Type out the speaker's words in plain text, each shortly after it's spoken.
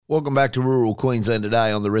Welcome back to rural Queensland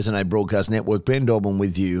today on the Resonate Broadcast Network. Ben Dobbo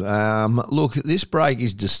with you. Look, this break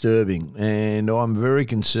is disturbing, and I'm very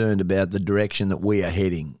concerned about the direction that we are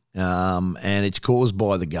heading, and it's caused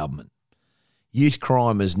by the government. Youth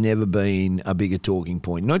crime has never been a bigger talking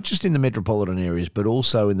point, not just in the metropolitan areas, but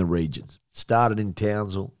also in the regions. Started in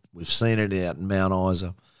Townsville. We've seen it out in Mount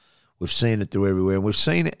Isa. We've seen it through everywhere. And we've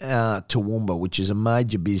seen Toowoomba, which is a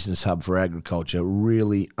major business hub for agriculture,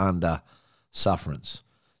 really under sufferance.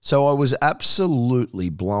 So I was absolutely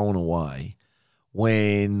blown away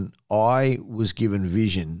when I was given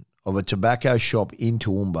vision of a tobacco shop in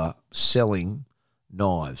Toowoomba selling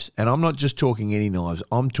knives. And I'm not just talking any knives.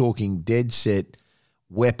 I'm talking dead set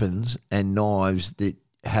weapons and knives that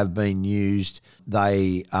have been used.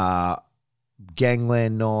 They are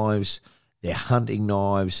gangland knives, they're hunting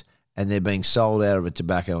knives, and they're being sold out of a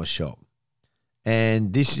tobacco shop.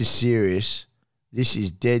 And this is serious. This is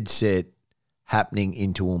dead set happening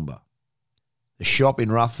in Toowoomba. The shop in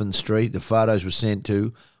Ruthven Street, the photos were sent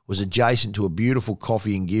to, was adjacent to a beautiful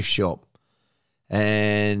coffee and gift shop.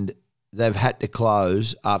 And they've had to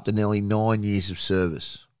close after nearly 9 years of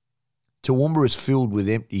service. Toowoomba is filled with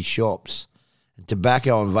empty shops and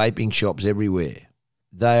tobacco and vaping shops everywhere.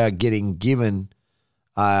 They are getting given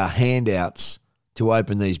handouts to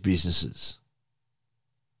open these businesses.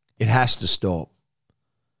 It has to stop.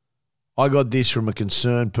 I got this from a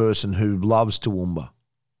concerned person who loves Toowoomba.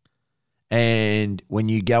 And when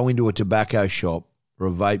you go into a tobacco shop or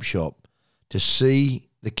a vape shop, to see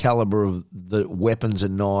the calibre of the weapons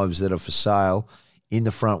and knives that are for sale in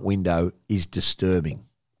the front window is disturbing.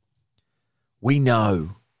 We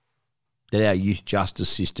know that our youth justice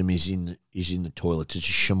system is in the toilets. It's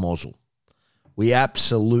a schmozzle. We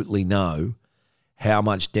absolutely know how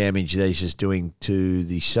much damage this is doing to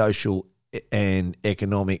the social and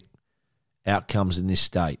economic outcomes in this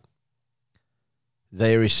state.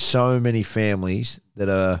 There is so many families that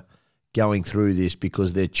are going through this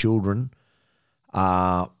because their children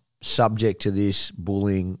are subject to this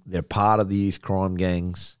bullying. They're part of the youth crime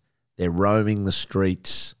gangs. They're roaming the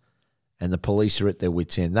streets, and the police are at their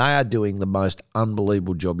wits' end. They are doing the most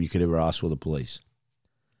unbelievable job you could ever ask for the police.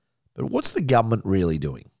 But what's the government really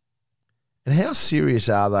doing? And how serious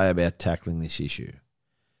are they about tackling this issue?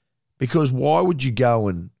 Because why would you go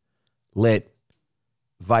and let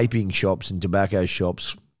vaping shops and tobacco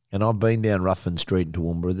shops, and I've been down Ruthven Street in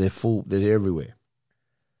Toowoomba, they're full, they're everywhere.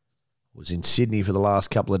 I was in Sydney for the last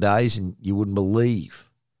couple of days, and you wouldn't believe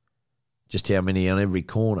just how many on every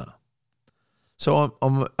corner. So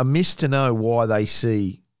I'm amiss to know why they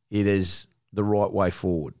see it as the right way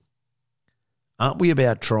forward. Aren't we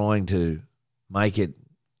about trying to make it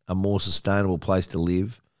a more sustainable place to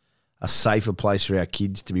live, a safer place for our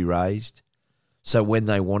kids to be raised, so when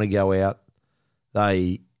they want to go out,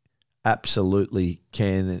 they absolutely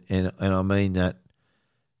can, and I mean that,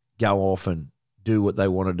 go off and do what they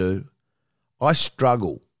want to do? I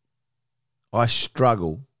struggle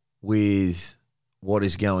with what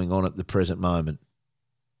is going on at the present moment.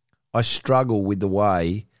 I struggle with the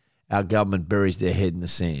way our government buries their head in the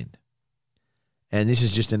sand. And this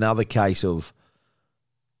is just another case of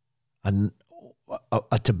a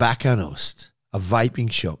tobacconist, a vaping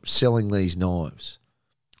shop selling these knives.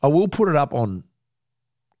 I will put it up on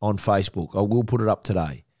Facebook. I will put it up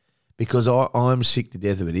today because I'm sick to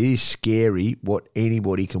death of it. It is scary what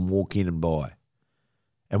anybody can walk in and buy.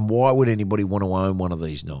 And why would anybody want to own one of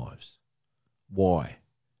these knives? Why?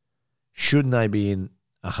 Shouldn't they be in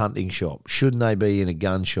a hunting shop? Shouldn't they be in a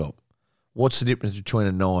gun shop? What's the difference between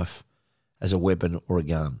a knife as a weapon or a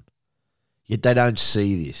gun? Yet they don't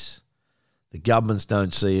see this. The governments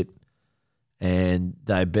don't see it, and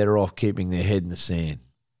they're better off keeping their head in the sand.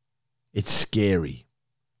 It's scary.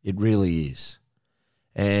 It really is.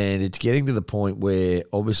 And it's getting to the point where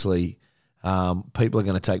obviously people are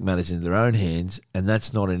going to take matters into their own hands, and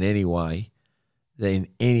that's not in any way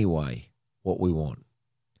what we want.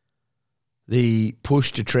 The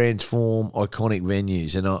push to transform iconic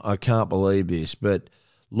venues, and I can't believe this, but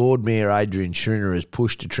Lord Mayor Adrian Schrinner has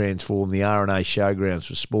pushed to transform the R&A showgrounds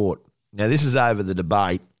for sport. Now, this is over the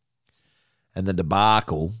debate and the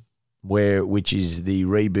debacle, which is the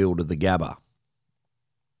rebuild of the Gabba.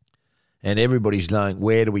 And everybody's going,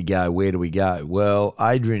 where do we go? Where do we go? Well,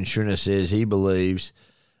 Adrian Schrinner says he believes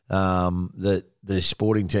that the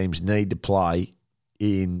sporting teams need to play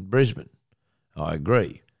in Brisbane. I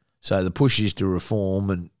agree. So the push is to reform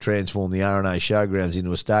and transform the R&A showgrounds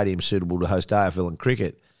into a stadium suitable to host AFL and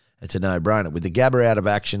cricket. It's a no-brainer. With the Gabba out of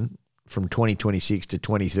action from 2026 to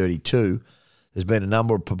 2032, there's been a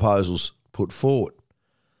number of proposals put forward.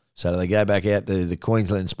 So they go back out to the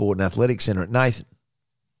Queensland Sport and Athletics Centre at Nathan.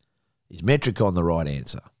 Is Metricon the right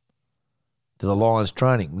answer? to the Lions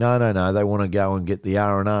training. No. They want to go and get the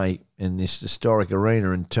R&A in this historic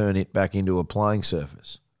arena and turn it back into a playing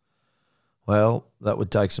surface. Well, that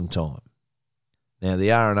would take some time. Now,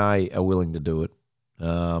 the R&A are willing to do it,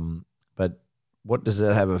 but what does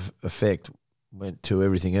that have of effect to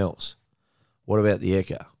everything else? What about the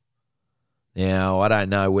Ekka? Now, I don't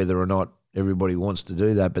know whether or not everybody wants to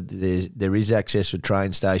do that, but there is access for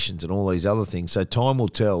train stations and all these other things, so time will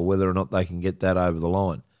tell whether or not they can get that over the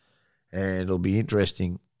line. And it'll be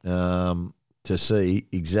interesting to see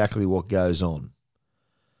exactly what goes on.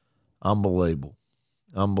 Unbelievable.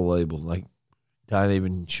 They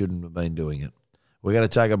shouldn't have been doing it. We're going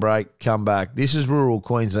to take a break, come back. This is Rural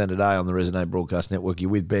Queensland Today on the Resonate Broadcast Network. You're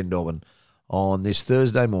with Ben Dobbin on this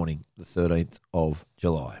Thursday morning, the 13th of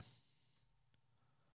July.